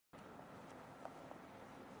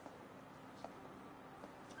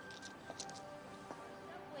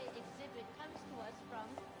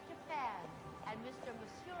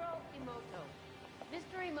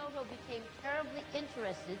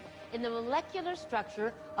interested in the molecular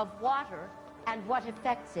structure of water and what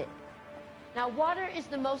affects it. Now, water is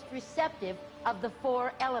the most receptive of the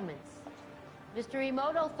 4 elements. Mr.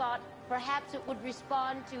 Emoto thought perhaps it would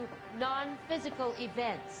respond to non-physical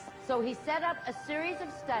events. So he set up a series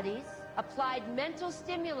of studies, applied mental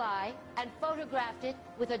stimuli, and photographed it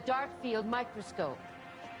with a dark field microscope.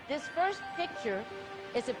 This first picture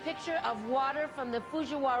is a picture of water from the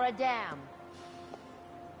Fujiwara Dam.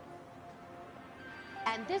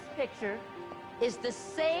 And this picture is the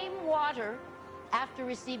same water after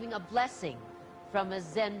receiving a blessing from a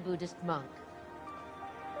Zen Buddhist monk.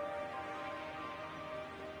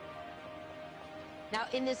 Now,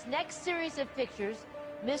 in this next series of pictures,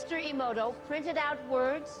 Mr. Emoto printed out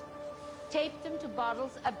words, taped them to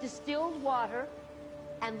bottles of distilled water,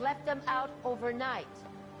 and left them out overnight.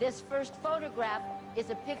 This first photograph is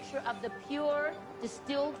a picture of the pure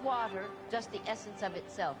distilled water, just the essence of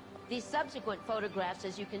itself. These subsequent photographs,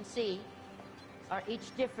 as you can see, are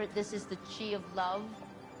each different. This is the chi of love.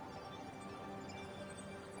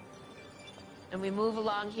 And we move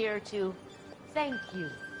along here to thank you.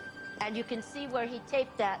 And you can see where he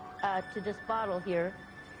taped that to this bottle here.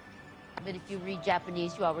 But if you read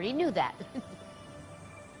Japanese, you already knew that.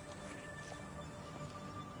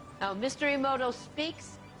 Now, Mr. Emoto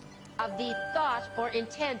speaks of the thought or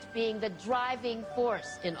intent being the driving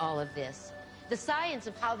force in all of this. The science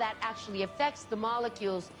of how that actually affects the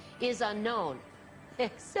molecules is unknown,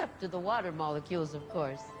 except to the water molecules, of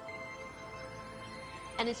course.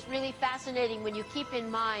 And it's really fascinating when you keep in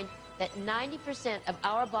mind that 90% of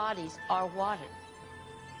our bodies are water.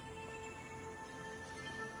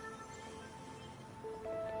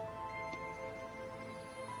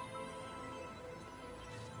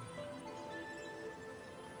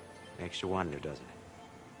 Makes you wonder, doesn't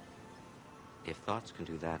it? If thoughts can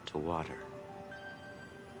do that to water,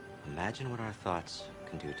 imagine what our thoughts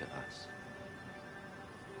can do to us.